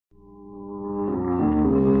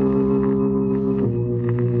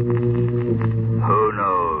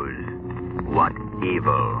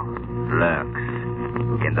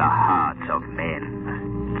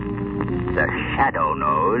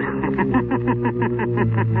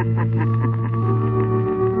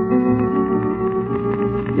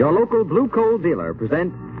Your local Blue Coal dealer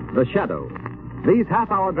presents The Shadow. These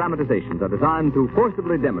half-hour dramatizations are designed to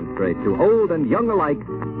forcibly demonstrate to old and young alike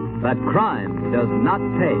that crime does not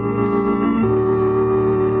pay.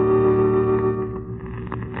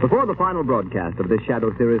 Before the final broadcast of this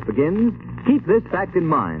Shadow series begins, keep this fact in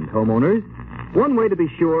mind, homeowners. One way to be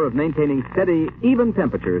sure of maintaining steady, even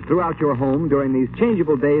temperatures throughout your home during these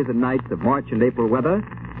changeable days and nights of March and April weather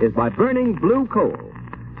is by burning Blue Coal.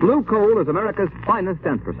 Blue Coal is America's finest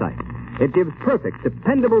anthracite. It gives perfect,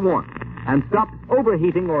 dependable warmth and stops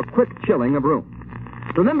overheating or quick chilling of rooms.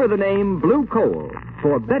 Remember the name Blue Coal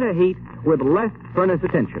for better heat with less furnace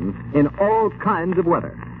attention in all kinds of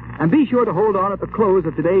weather. And be sure to hold on at the close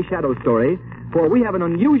of today's Shadow story, for we have an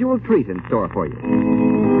unusual treat in store for you.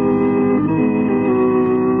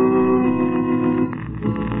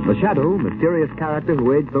 The Shadow, mysterious character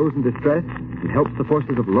who aids those in distress and helps the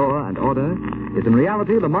forces of law and order, is in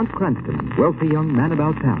reality Lamont Cranston, wealthy young man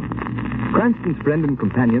about town. Cranston's friend and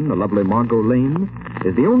companion, the lovely Margot Lane,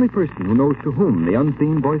 is the only person who knows to whom the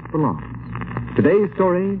unseen voice belongs. Today's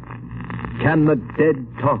story, Can the Dead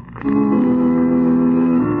Talk?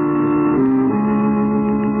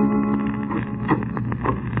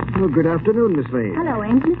 Oh, good afternoon, Miss Lane. Hello,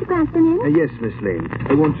 Ames. Mr. Cranston in? Yes, Miss Lane.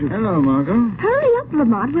 I want to... Hello, Margot. Hurry up,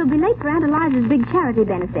 Lamont. We'll be late for Aunt Eliza's big charity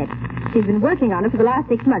benefit. She's been working on it for the last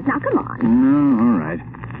 6 months. Now, come on. No, all right.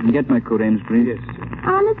 Get my coat, Ames, please. Yes, sir.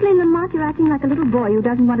 Honestly, Lamont, you're acting like a little boy who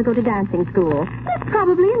doesn't want to go to dancing school. You'd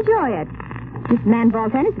probably enjoy it. This man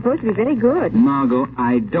Voltaire is supposed to be very good. Margot,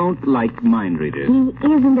 I don't like mind readers. He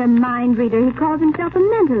isn't a mind reader. He calls himself a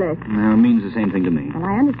mentalist. Well, it means the same thing to me. Well,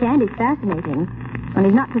 I understand it's fascinating. When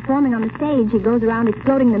he's not performing on the stage, he goes around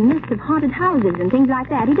exploding the myths of haunted houses and things like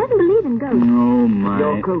that. He doesn't believe in ghosts. Oh, my...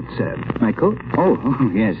 Your coat, sir. My coat? Oh,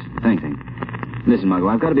 yes. Thanks. Listen, Margot,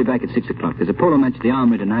 I've got to be back at 6 o'clock. There's a polo match at the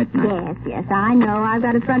Armory tonight. Yes, I know. I've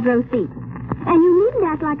got a front row seat. And you needn't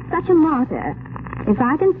act like such a martyr. If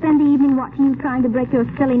I can spend the evening watching you trying to break your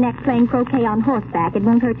silly neck playing croquet on horseback, it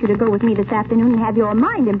won't hurt you to go with me this afternoon and have your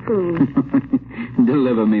mind improved.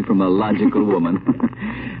 Deliver me from a logical woman.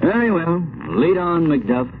 Very well. Lead on,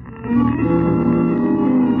 Macduff.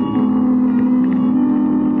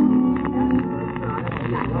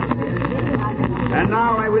 And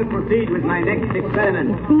now I will proceed with my next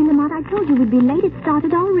experiment. See, Lamont, I told you we'd be late. It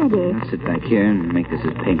started already. I'll sit back here and make this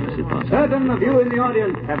as painless as possible. Certain of you in the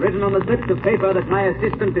audience have written on the slips of paper that my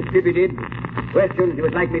assistant distributed questions you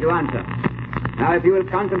would like me to answer. Now, if you will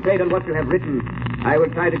concentrate on what you have written, I will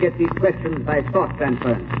try to get these questions by thought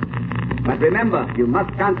transference. But remember, you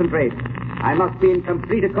must concentrate. I must be in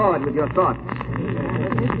complete accord with your thoughts.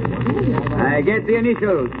 I get the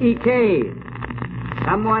initials, E.K.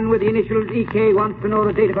 Someone with the initials E.K. wants to know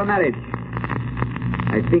the date of her marriage.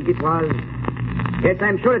 I think it was... Yes,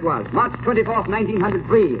 I'm sure it was. March 24th,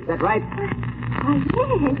 1903. Is that right? Oh,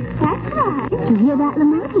 yes, that's right. You hear that,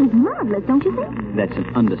 Lamont? He's marvelous, don't you think? That's an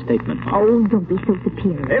understatement. Oh, don't be so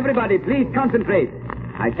superior. Everybody, please concentrate.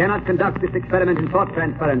 I cannot conduct this experiment in thought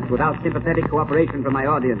transference without sympathetic cooperation from my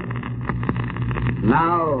audience.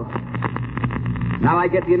 Now I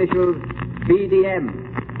get the initials BDM.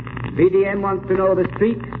 BDM wants to know the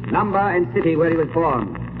street, number, and city where he was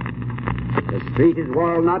born. The street is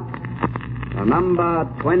Walnut. The number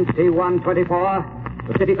 2124.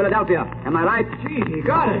 The city, Philadelphia. Am I right? Gee, he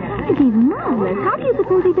got it. I think he's marvelous. How do you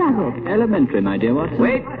suppose he does it? Elementary, my dear Watson.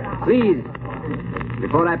 Wait, please.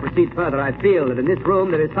 Before I proceed further, I feel that in this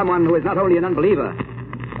room there is someone who is not only an unbeliever,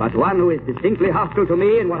 but one who is distinctly hostile to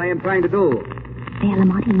me and what I am trying to do. There,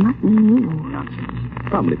 Lamont, he must mean you. Nonsense.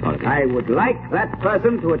 Probably part of it. I would like that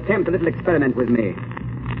person to attempt a little experiment with me.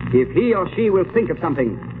 If he or she will think of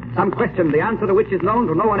something, some question, the answer to which is known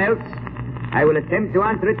to no one else, I will attempt to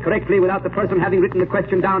answer it correctly without the person having written the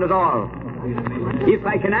question down at all. If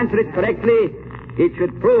I can answer it correctly, it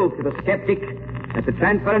should prove to the skeptic that the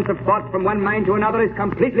transference of thought from one mind to another is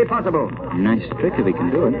completely possible. Nice trick if he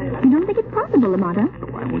can do it. You don't think it's possible, Lamont, huh?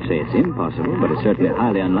 Oh, I won't say it's impossible, but it's certainly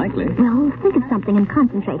highly unlikely. Well, think of something and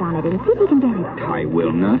concentrate on it and see if you can get it. I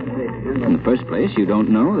will not. In the first place, you don't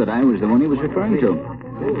know that I was the one he was referring to.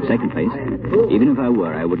 In the second place, even if I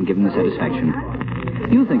were, I wouldn't give him the satisfaction.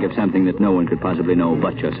 You think of something that no one could possibly know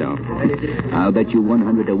but yourself. I'll bet you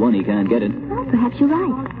 100 to 1 he can't get it. Well, perhaps you're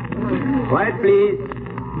right. Quiet, please.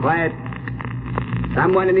 Quiet.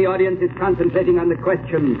 Someone in the audience is concentrating on the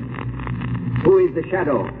question, who is the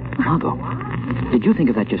shadow? Margot, did you think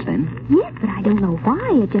of that just then? Yes, but I don't know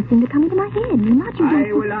why. It just seemed to come into my head.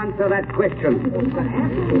 I will answer that question.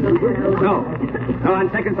 No, on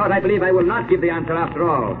second thought, I believe I will not give the answer after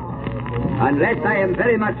all. Unless I am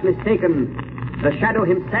very much mistaken, the shadow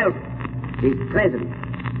himself is present.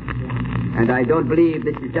 And I don't believe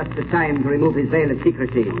this is just the time to remove his veil of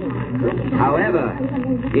secrecy. However,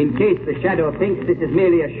 in case the shadow thinks this is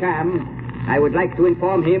merely a sham, I would like to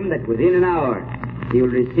inform him that within an hour, he will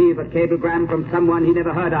receive a cablegram from someone he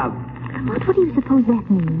never heard of. What do you suppose that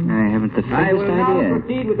means? I haven't the I faintest will now idea.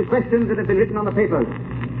 proceed with the questions that have been written on the papers.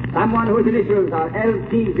 Someone whose initials are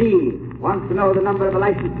LTZ wants to know the number of a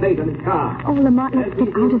license plate on his car. Oh, Lamont, let's get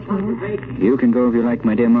out of here. You can go if you like,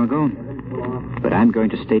 my dear Margot. But I'm going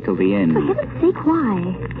to stay till the end. For heaven's sake,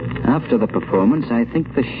 why? After the performance, I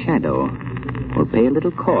think the shadow will pay a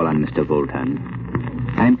little call on Mr. Voltan.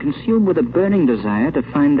 I'm consumed with a burning desire to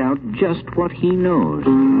find out just what he knows.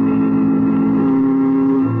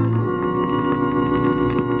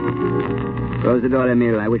 Close the door,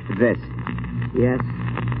 Emile. I wish to dress. Yes,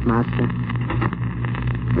 master.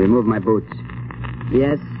 Remove my boots.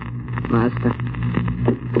 Yes, master.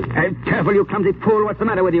 Hey, careful, you clumsy fool. What's the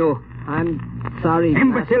matter with you? I'm sorry,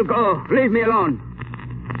 Imbecile, go. Leave me alone.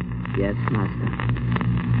 Yes, master.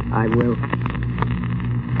 I will.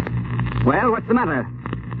 Well, what's the matter?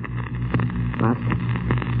 Master.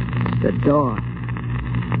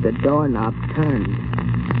 The doorknob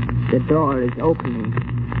turned. The door is opening.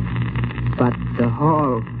 But the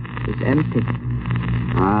hall is empty.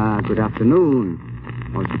 Ah, good afternoon.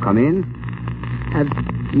 Won't you come in? Have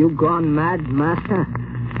you gone mad, master?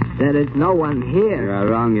 There is no one You here. are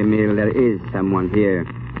wrong, Emile. There is someone here.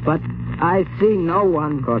 But I see no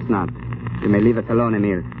one. Of course not. You may leave us alone,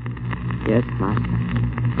 Emile. Yes, master.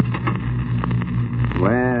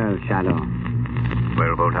 Well, Shadow.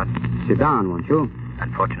 Well, Voltan, Sit down, won't you?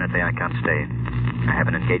 unfortunately I can't stay. I have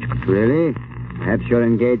an engagement. Really? Perhaps your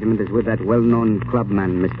engagement is with that well-known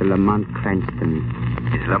clubman, Mr. Lamont Cranston.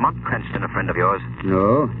 Is Lamont Cranston a friend of yours?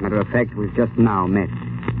 No, matter of fact, we've just now met.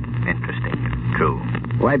 Interesting. True.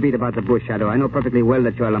 Why beat about the bush, Shadow? I know perfectly well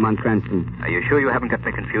that you're Lamont Cranston. Are you sure you haven't got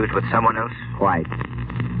me confused with someone else? Quite.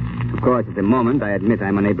 Of course, at the moment, I admit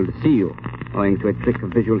I'm unable to see you, owing to a trick of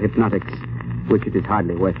visual hypnotics, which it is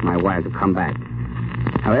hardly worth my while to come back.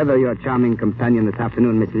 However, your charming companion this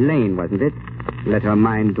afternoon, Miss Lane, wasn't it? Let her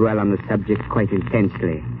mind dwell on the subject quite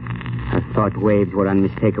intensely. Her thought waves were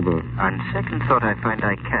unmistakable. On second thought, I find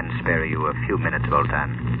I can spare you a few minutes,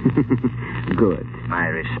 Voltan. Good. My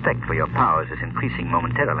respect for your powers is increasing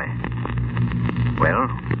momentarily. Well,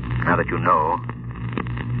 now that you know,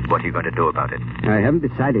 what are you going to do about it? I haven't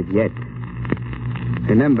decided yet.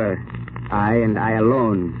 Remember, I and I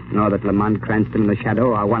alone know that Lamont Cranston and the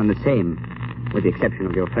Shadow are one and the same, with the exception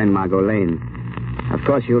of your friend Margot Lane. Of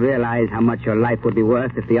course, you realize how much your life would be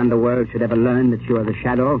worth if the underworld should ever learn that you are the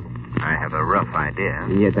Shadow. I have a rough idea.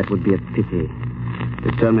 And yet that would be a pity.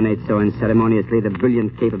 To terminate so unceremoniously the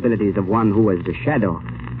brilliant capabilities of one who, as the Shadow,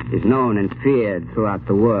 is known and feared throughout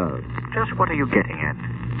the world. Just what are you getting at?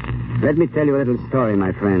 Let me tell you a little story,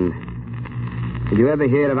 my friend. Did you ever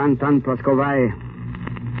hear of Anton Proskovai?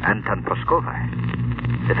 Anton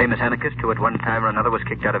Proskovai. The famous anarchist who at one time or another was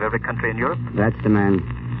kicked out of every country in Europe? That's the man.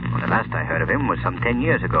 Well, the last I heard of him was some 10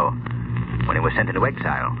 years ago, when he was sent into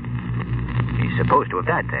exile. He's supposed to have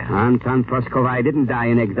died there. Anton Proskovai didn't die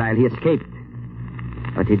in exile. He escaped.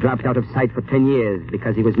 But he dropped out of sight for 10 years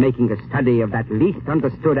because he was making a study of that least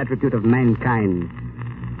understood attribute of mankind,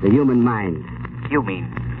 the human mind. You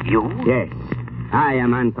mean you? Yes, I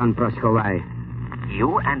am Anton Proskovai.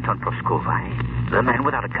 You, Anton Proskovai? The man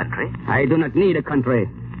without a country? I do not need a country.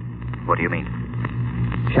 What do you mean?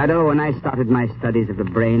 Shadow, when I started my studies of the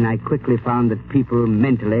brain, I quickly found that people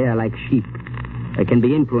mentally are like sheep. They can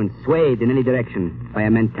be influenced, swayed in any direction by a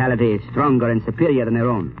mentality stronger and superior than their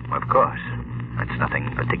own. Of course. That's nothing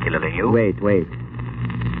particularly new. Wait.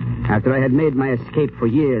 After I had made my escape for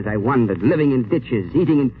years, I wandered, living in ditches,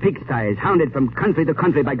 eating in pigsties, hounded from country to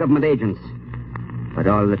country by government agents. But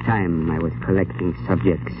all the time, I was collecting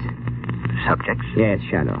subjects. Subjects? Yes,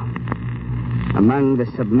 Shadow. Among the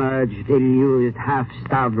submerged, ill-used,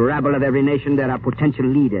 half-starved rabble of every nation, there are potential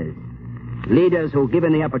leaders. Leaders who,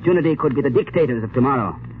 given the opportunity, could be the dictators of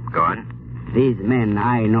tomorrow. Go on. These men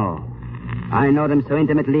I know. I know them so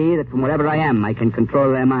intimately that from wherever I am, I can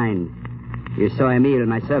control their minds. You saw Emile,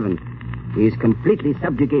 my servant. He is completely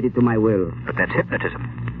subjugated to my will. But that's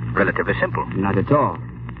hypnotism. Relatively simple. Not at all.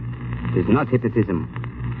 It is not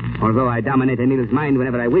hypnotism. Although I dominate Emile's mind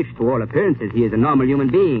whenever I wish, to all appearances, he is a normal human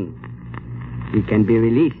being. He can be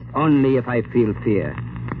released only if I feel fear.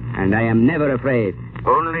 And I am never afraid.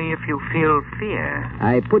 Only if you feel fear.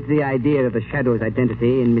 I put the idea of the Shadow's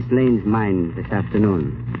identity in Miss Lane's mind this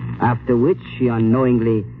afternoon, after which she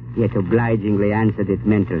unknowingly, yet obligingly answered it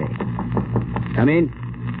mentally. Come in.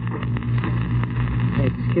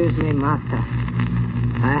 Excuse me, Master.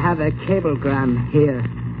 I have a cablegram here.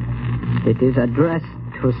 It is addressed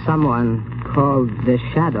to someone called the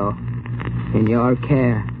Shadow in your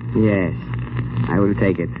care. Yes. I will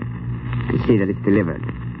take it and see that it's delivered.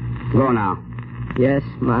 Go now. Yes,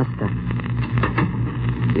 Master.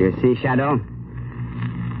 You see, Shadow?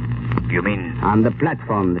 You mean... On the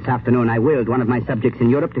platform this afternoon, I willed one of my subjects in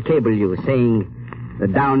Europe to cable you, saying, the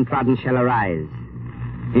downtrodden shall arise.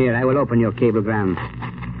 Here, I will open your cablegram.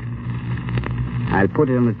 I'll put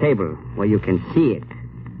it on the table where you can see it.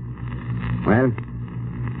 Well,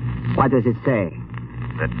 what does it say?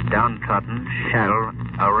 The downtrodden shall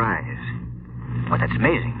arise. Well, that's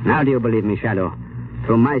amazing. Now do you believe me, Shadow?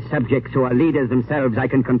 Through my subjects who are leaders themselves, I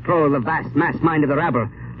can control the vast mass mind of the rabble,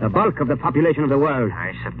 the bulk of the population of the world.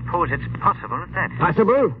 I suppose it's possible at that.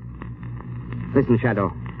 Possible? Listen,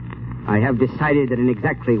 Shadow. I have decided that in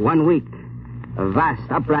exactly 1 week, a vast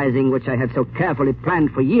uprising which I have so carefully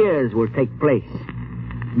planned for years will take place.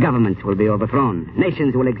 Governments will be overthrown.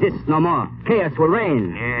 Nations will exist no more. Chaos will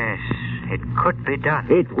reign. Yes, it could be done.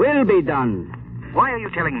 It will be done. Why are you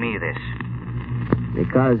telling me this?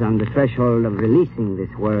 Because on the threshold of releasing this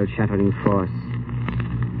world-shattering force,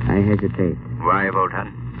 I hesitate. Why,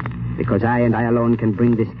 Voltan? Because I and I alone can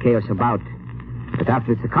bring this chaos about. But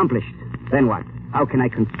after it's accomplished, then what? How can I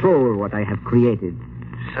control what I have created?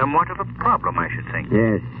 Somewhat of a problem, I should think.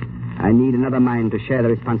 Yes. I need another mind to share the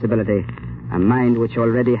responsibility. A mind which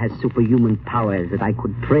already has superhuman powers that I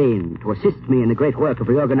could train to assist me in the great work of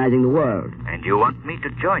reorganizing the world. And you want me to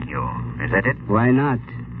join you, is that it? Why not?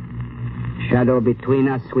 Shadow, between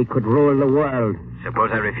us, we could rule the world.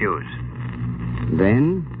 Suppose I refuse.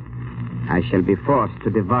 Then, I shall be forced to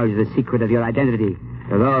divulge the secret of your identity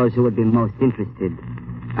to those who would be most interested.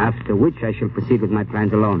 After which I shall proceed with my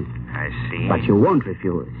plans alone. I see. But you won't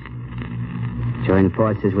refuse. Join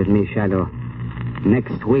forces with me, Shadow.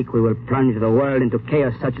 Next week we will plunge the world into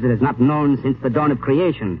chaos such as it has not known since the dawn of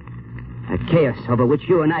creation. A chaos over which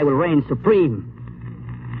you and I will reign supreme.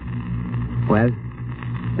 Well,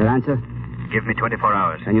 your answer? Give me 24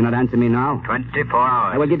 hours. Can you not answer me now? 24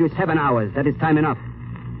 hours. I will give you 7 hours. That is time enough.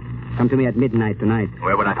 Come to me at midnight tonight.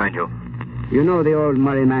 Where will I find you? You know the old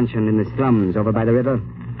Murray mansion in the slums over by the river?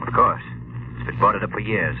 Of course. It's been boarded up for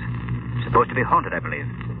years. Supposed to be haunted, I believe.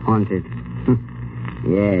 Haunted?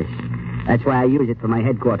 Yes. That's why I use it for my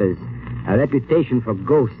headquarters. A reputation for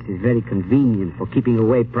ghosts is very convenient for keeping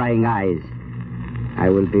away prying eyes. I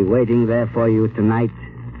will be waiting there for you tonight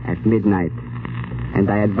at midnight. And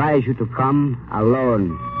I advise you to come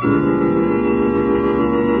alone.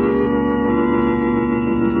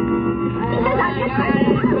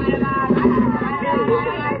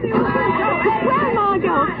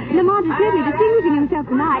 Lamont is really distinguishing himself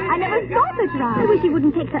tonight. I never saw such right. I wish he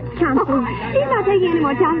wouldn't take such chances. He's not taking any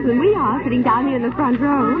more chances than we are, sitting down here in the front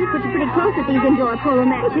row. He puts it pretty close at these indoor polo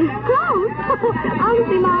matches. Close?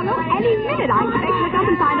 Honestly, Margot, any minute I expect to look up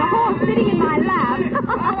and find a horse sitting in my lap.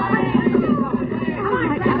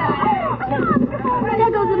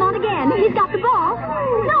 There goes Lamont again. He's got the ball.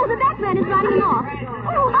 No, the backman is riding him off.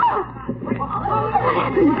 What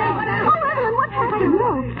happened? Oh, Evelyn, what happened? I don't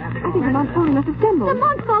know. I think Lamont's pony must have stumbled.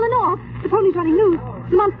 Lamont's fallen off. The pony's running loose.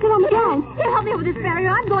 Lamont's still on the ground. Here, help me over this barrier.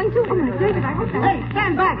 I'm going to. Oh, my goodness, I hope that... Hey,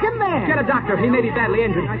 stand back. Come there. Get a doctor. He may be badly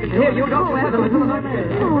injured. Here, you don't...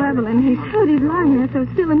 Oh, Evelyn, he's hurt. He's lying there so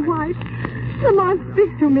still and white. Lamont,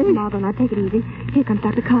 speak to me. Margot, now take it easy. Here comes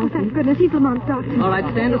Dr. Carlson. Oh, thank goodness, he's Lamont's doctor. All right,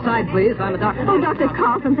 stand aside, please. I'm a doctor. Oh, Dr.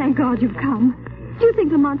 Carlson, thank God you've come. Do you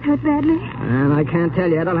think Lamont's hurt badly? And I can't tell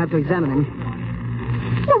yet. I'll have to examine him.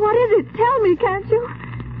 Well, what is it? Tell me, can't you?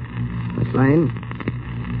 Miss Lane,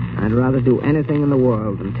 I'd rather do anything in the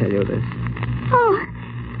world than tell you this. Oh.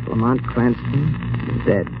 Lamont Cranston is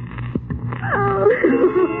dead.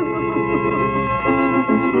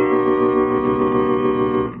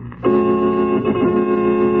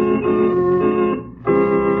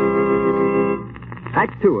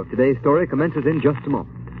 Act 2 of today's story commences in just a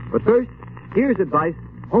moment. But first, here's advice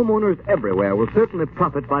homeowners everywhere will certainly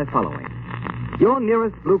profit by following. Your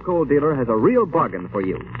nearest Blue Coal dealer has a real bargain for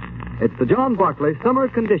you. It's the John Barclay Summer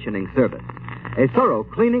Conditioning Service, a thorough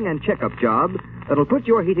cleaning and checkup job that'll put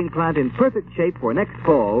your heating plant in perfect shape for next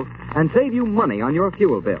fall and save you money on your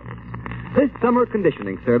fuel bills. This summer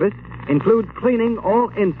conditioning service includes cleaning all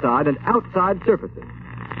inside and outside surfaces,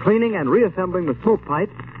 cleaning and reassembling the smoke pipe,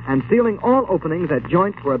 and sealing all openings at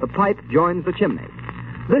joints where the pipe joins the chimney.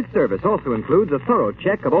 This service also includes a thorough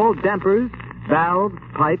check of all dampers, valves,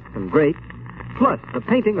 pipes, and grates, plus the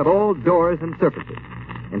painting of all doors and surfaces.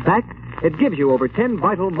 In fact, it gives you over 10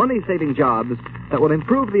 vital money-saving jobs that will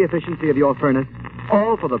improve the efficiency of your furnace,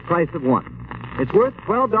 all for the price of one. It's worth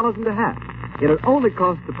 $12.50. yet it only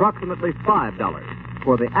costs approximately $5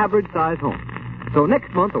 for the average size home. So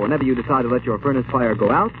next month, or whenever you decide to let your furnace fire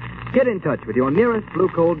go out, get in touch with your nearest Blue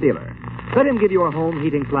Coal dealer. Let him give your home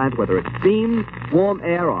heating plant, whether it's steam, warm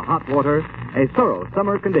air, or hot water, a thorough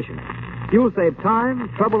summer conditioning. You'll save time,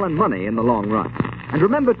 trouble, and money in the long run. And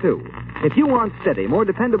remember, too, if you want steady, more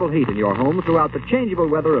dependable heat in your home throughout the changeable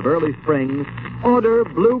weather of early spring, order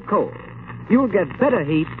Blue Coal. You'll get better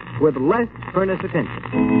heat with less furnace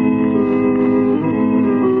attention.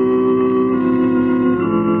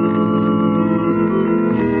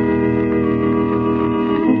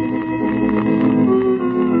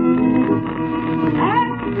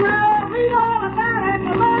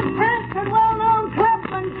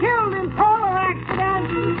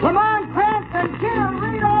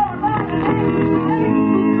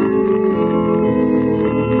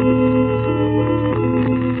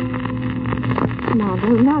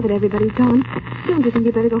 Everybody's gone. Don't you think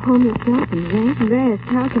you better go home yourself and rest?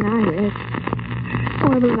 How can I rest?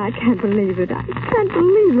 Oh, Evelyn, I can't believe it. I can't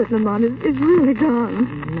believe that Lamont is really gone.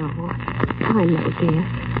 No. I know, dear.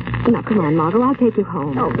 Now, come on, Margot. I'll take you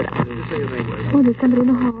home. Oh, but oh, there's somebody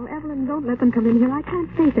in the hall. Evelyn, don't let them come in here. I can't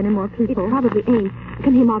face any more people. It probably ain't.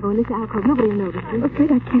 Come here, Margot, in this alcove. Nobody will notice you. I'm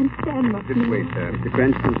afraid I can't stand much. Just wait, sir. Mr.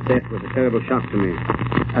 Cranston's death was a terrible shock to me.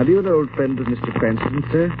 Are you an old friend of Mr. Cranston,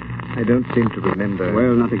 sir? I don't seem to remember.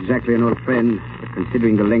 Well, not exactly an old friend, but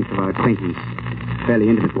considering the length of our acquaintance, a fairly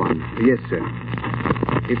intimate one. Yes, sir.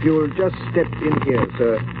 If you'll just step in here,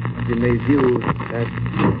 sir, you may view that...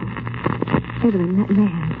 Evelyn, that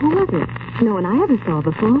man. Who was it? No one I ever saw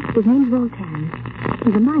before. His name's Voltaire.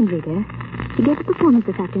 He's a mind reader. He gave a performance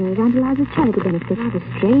this afternoon at Aunt Eliza's charity benefit. Rather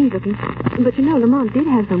strange looking. But you know, Lamont did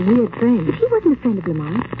have some weird friends. He wasn't a friend of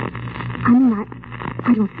Lamont. I mean,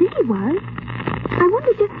 I don't think he was. I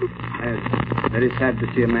wonder just... Very sad to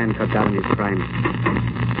see a man cut down in his prime.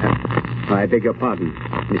 I beg your pardon.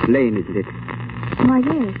 Miss Lane, isn't it? Why,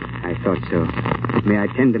 yes. I thought so. May I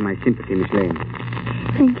tender my sympathy, Miss Lane?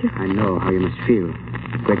 Thank you. I know how you must feel.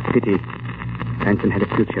 Great pity. Anson had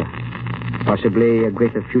a future. Possibly a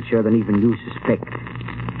greater future than even you suspect.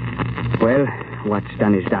 Well, what's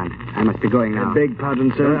done is done. I must be going now. I beg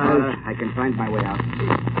pardon, sir. I can find my way out.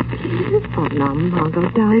 Oh, now, Margot,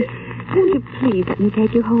 darling. Won't you please let me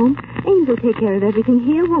take you home? Ames will take care of everything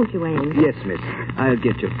here, won't you, Ames? Yes, miss. I'll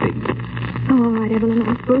get your things. Oh, all right, Evelyn.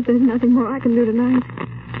 I suppose there's nothing more I can do tonight.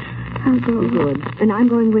 I'll go. Good. And I'm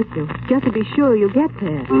going with you, just to be sure you get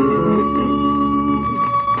there.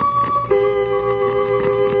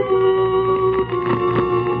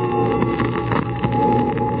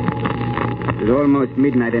 It's almost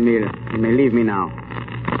midnight, Emile. You may leave me now.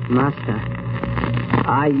 Master,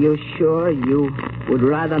 are you sure you would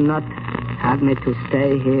rather not have me to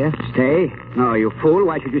stay here? Stay? No, you fool.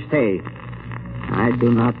 Why should you stay? I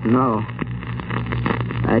do not know.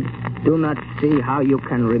 I do not see how you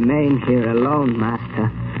can remain here alone, Master.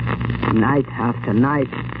 Night after night.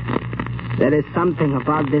 There is something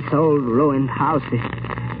about this old ruined house.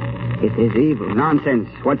 It is evil. Nonsense.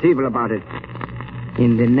 What's evil about it?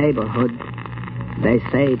 In the neighborhood, they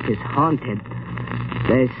say it is haunted.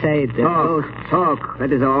 They say the ghost... Talk.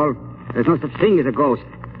 That is all. There's no such thing as a ghost.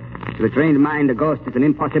 To the trained mind, a ghost is an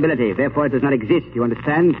impossibility. Therefore, it does not exist. You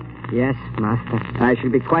understand? Yes, Master. I shall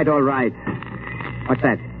be quite all right. What's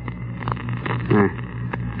that?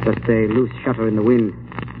 Just a loose shutter in the wind.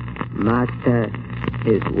 Master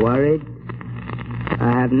is worried?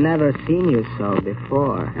 I have never seen you so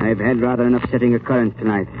before. I've had rather an upsetting occurrence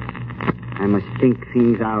tonight. I must think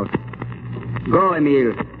things out. Go,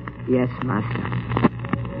 Emile. Yes, Master.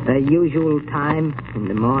 The usual time in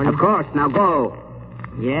the morning? Of course. Now go.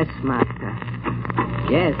 Yes, Master.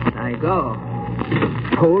 Yes, I go.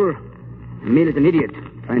 Fool. Emile is an idiot,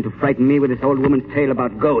 trying to frighten me with this old woman's tale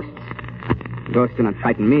about ghosts. Ghosts do not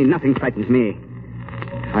frighten me. Nothing frightens me.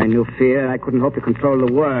 If I knew fear, I couldn't hope to control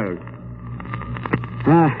the world.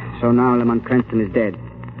 So now Lamont Cranston is dead.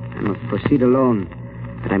 I must proceed alone.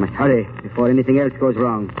 But I must hurry before anything else goes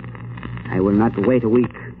wrong. I will not wait a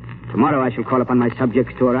week. Tomorrow I shall call upon my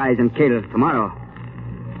subjects to arise and kill. Tomorrow.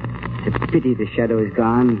 It's a pity the shadow is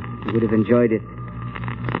gone. He would have enjoyed it.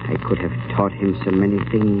 I could have taught him so many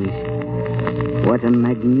things. What a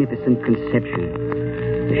magnificent conception.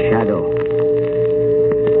 The shadow.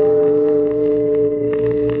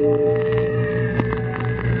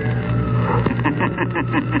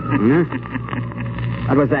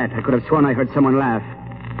 What was that? I could have sworn I heard someone laugh.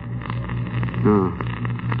 No.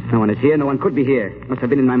 No one is here. No one could be here. Must have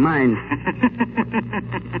been in my mind.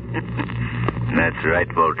 That's right,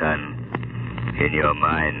 Voltan. In your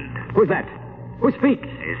mind. Who's that? Who speaks?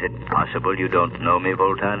 Is it possible you don't know me,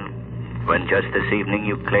 Voltan? When just this evening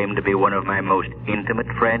you claimed to be one of my most intimate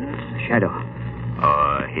friends? Shadow.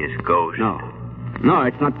 Or his ghost? No. No,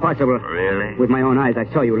 it's not possible. Really? With my own eyes, I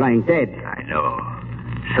saw you lying dead. I know.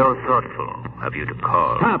 So thoughtful of you to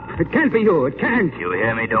call. Stop. It can't be you. It can't. You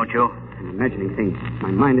hear me, don't you? I'm imagining things.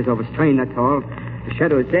 My mind is overstrained, that's all. The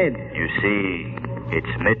Shadow is dead. You see, it's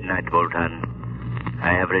midnight, Voltan.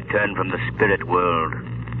 I have returned from the spirit world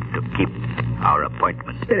to keep our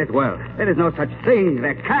appointment. Spirit world. There is no such thing.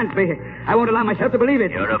 There can't be. I won't allow myself to believe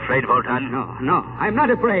it. You're afraid, Voltan? No, I'm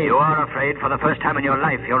not afraid. You are afraid for the first time in your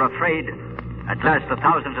life. You're afraid. At last, the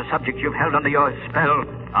thousands of subjects you've held under your spell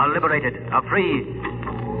are liberated, are free.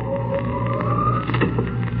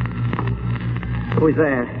 Who's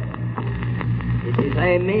there? It is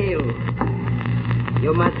Emil.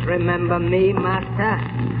 You must remember me, Master.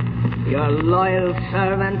 Your loyal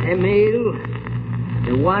servant, Emil.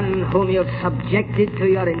 The one whom you've subjected to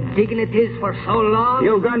your indignities for so long.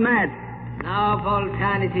 You've gone mad. Now,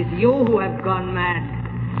 Voltan, it is you who have gone mad.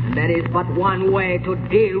 And there is but one way to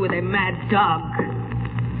deal with a mad dog.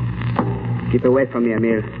 Keep away from me,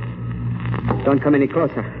 Emil. Don't come any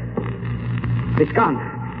closer. This gun.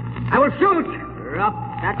 I will shoot! Drop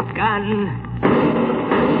that gun.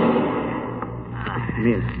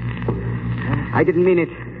 Emil. I didn't mean it.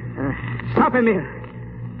 Stop, Emil.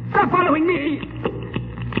 Stop following me!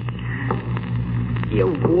 You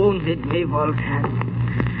wounded me,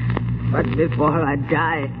 Voltan. But before I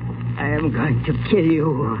die, I am going to kill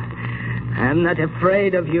you. I am not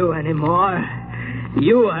afraid of you anymore.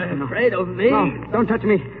 You are afraid of me. No, don't touch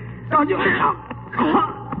me. Don't you...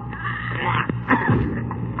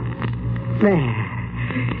 There.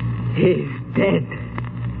 He's dead.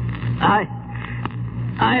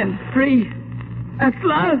 I am free. At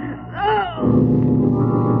last. Oh.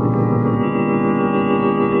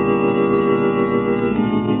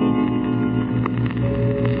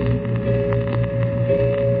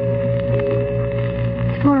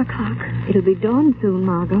 It'll be dawn soon,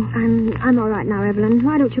 Margot. I'm all right now, Evelyn.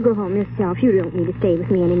 Why don't you go home yourself? You don't need to stay with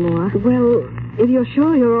me anymore. Well, if you're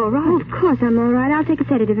sure you're all right. Oh, of course I'm all right. I'll take a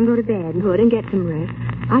sedative and go to bed. Good, and get some rest.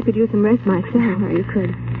 I could use some rest myself. Oh, you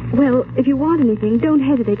could. Well, if you want anything, don't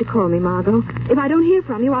hesitate to call me, Margot. If I don't hear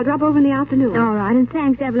from you, I'll drop over in the afternoon. All right, and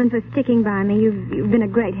thanks, Evelyn, for sticking by me. You've been a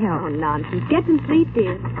great help. Oh, nonsense. Get some sleep,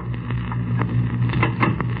 dear.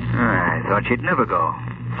 I thought she'd never go.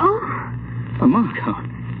 Oh, Margot,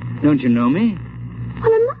 don't you know me?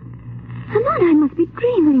 Well, Lamont, I must be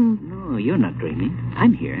dreaming. No, you're not dreaming.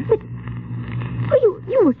 I'm here. But,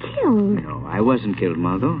 you were killed. No, I wasn't killed,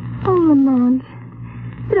 Margot. Oh, Lamont.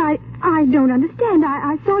 But I don't understand.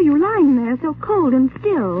 I saw you lying there so cold and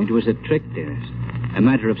still. It was a trick, dearest. A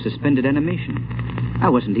matter of suspended animation. I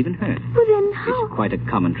wasn't even hurt. Well, then how... It's quite a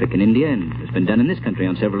common trick in India, and it's been done in this country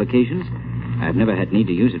on several occasions. I've never had need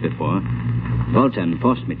to use it before. Voltan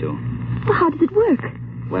forced me to. Well, how does it work?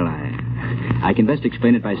 Well, I can best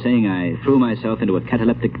explain it by saying I threw myself into a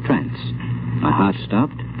cataleptic trance. My heart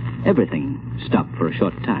stopped. Everything stopped for a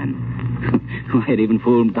short time. I had even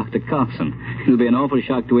fooled Dr. Carlson. It'll be an awful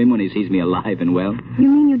shock to him when he sees me alive and well. You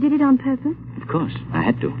mean you did it on purpose? Of course, I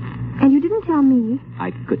had to. And you didn't tell me?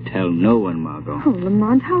 I could tell no one, Margot. Oh,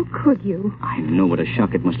 Lamont, how could you? I know what a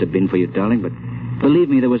shock it must have been for you, darling, but believe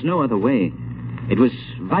me, there was no other way. It was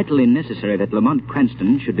vitally necessary that Lamont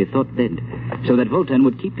Cranston should be thought dead, so that Voltan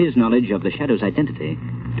would keep his knowledge of the Shadow's identity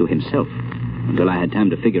to himself until I had time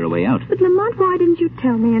to figure a way out. But, Lamont, why didn't you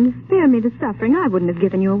tell me and spare me the suffering? I wouldn't have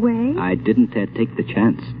given you away. I didn't take the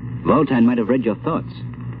chance. Voltan might have read your thoughts.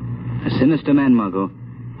 A sinister man, Margot,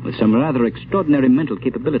 with some rather extraordinary mental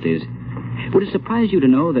capabilities. Would it surprise you to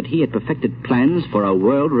know that he had perfected plans for a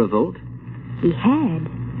world revolt? He had?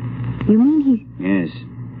 You mean he... Yes.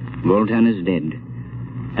 Voltan is dead.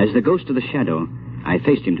 As the ghost of the Shadow, I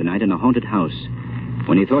faced him tonight in a haunted house.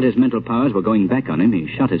 When he thought his mental powers were going back on him, he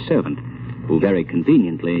shot his servant, who very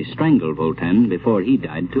conveniently strangled Voltan before he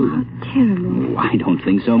died, too. How terrible. Oh, I don't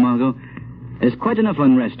think so, Margot. There's quite enough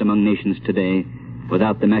unrest among nations today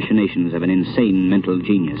without the machinations of an insane mental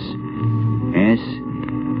genius. Yes,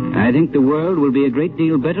 I think the world will be a great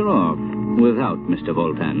deal better off without Mr.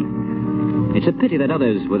 Voltan. It's a pity that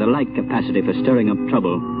others with a like capacity for stirring up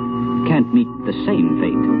trouble can't meet the same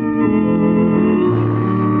fate.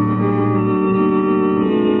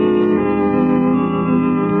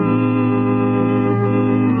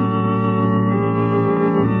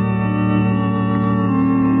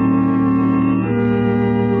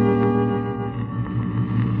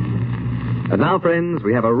 And now, friends,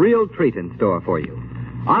 we have a real treat in store for you.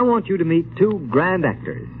 I want you to meet two grand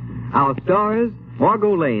actors. Our stars,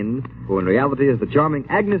 Margot Lane, who in reality is the charming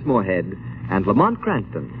Agnes Moorehead, and Lamont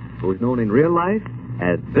Cranston, who is known in real life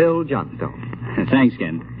as Bill Johnstone. Thanks,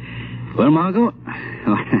 Ken. Well, Margot,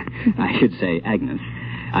 I should say Agnes,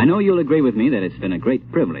 I know you'll agree with me that it's been a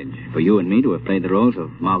great privilege for you and me to have played the roles of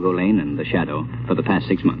Margot Lane and the Shadow for the past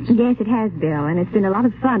 6 months. Yes, it has, Bill, and it's been a lot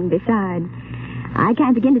of fun besides. I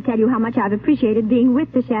can't begin to tell you how much I've appreciated being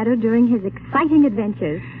with the Shadow during his exciting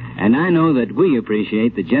adventures. And I know that we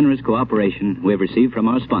appreciate the generous cooperation we've received from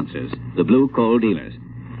our sponsors, the Blue Coal Dealers,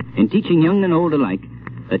 in teaching young and old alike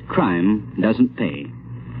that crime doesn't pay.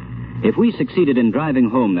 If we succeeded in driving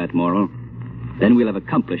home that moral, then we'll have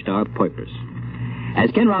accomplished our purpose.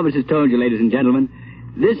 As Ken Roberts has told you, ladies and gentlemen,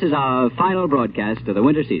 this is our final broadcast of the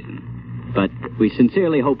winter season. But we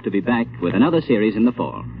sincerely hope to be back with another series in the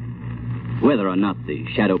fall. Whether or not the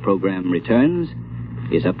Shadow program returns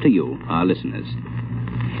is up to you, our listeners.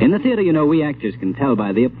 In the theater, you know, we actors can tell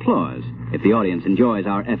by the applause if the audience enjoys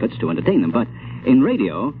our efforts to entertain them. But in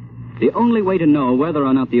radio, the only way to know whether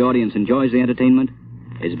or not the audience enjoys the entertainment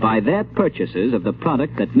is by their purchases of the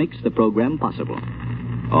product that makes the program possible,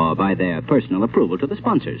 or by their personal approval to the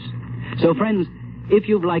sponsors. So, friends, if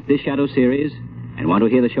you've liked this Shadow series and want to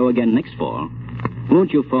hear the show again next fall,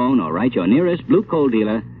 won't you phone or write your nearest Blue Coal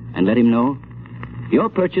dealer and let him know? Your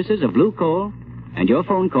purchases of Blue Coal and your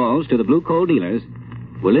phone calls to the Blue Coal dealers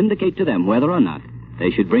will indicate to them whether or not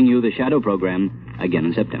they should bring you the Shadow program again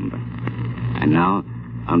in September. And now,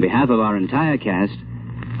 on behalf of our entire cast,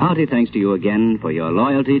 hearty thanks to you again for your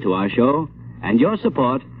loyalty to our show and your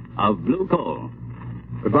support of Blue Coal.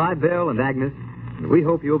 Goodbye, Bill and Agnes. And we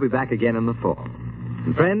hope you'll be back again in the fall.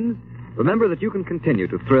 And friends, remember that you can continue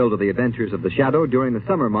to thrill to the adventures of the Shadow during the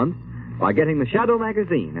summer months by getting the Shadow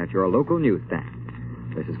magazine at your local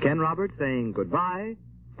newsstand. This is Ken Roberts saying goodbye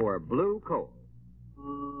for Blue Coal.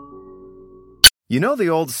 You know the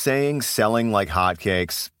old saying, selling like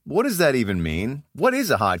hotcakes? What does that even mean? What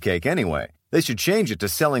is a hotcake anyway? They should change it to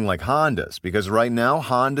selling like Hondas, because right now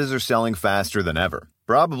Hondas are selling faster than ever.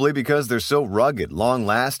 Probably because they're so rugged,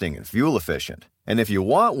 long-lasting, and fuel-efficient. And if you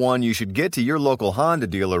want one, you should get to your local Honda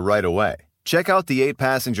dealer right away. Check out the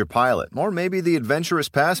 8-passenger Pilot, or maybe the adventurous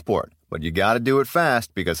Passport. But you gotta do it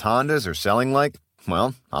fast, because Hondas are selling like,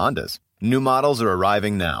 well, Hondas. New models are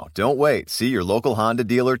arriving now. Don't wait. See your local Honda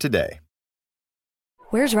dealer today.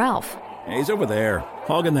 Where's Ralph? He's over there,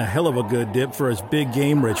 hogging the hell of a good dip for his big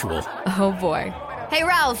game ritual. Oh, boy. Hey,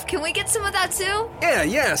 Ralph, can we get some of that, too?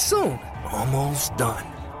 Yeah, soon. Almost done.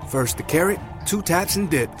 First the carrot, 2 taps and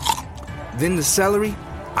dip. Then the celery.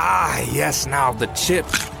 Ah, yes, now the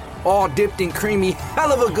chips. All dipped in creamy,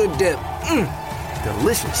 hell of a good dip.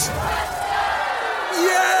 Delicious.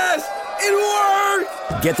 Yes! It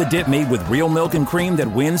worked! Get the dip made with real milk and cream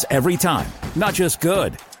that wins every time. Not just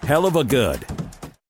good, hell of a good.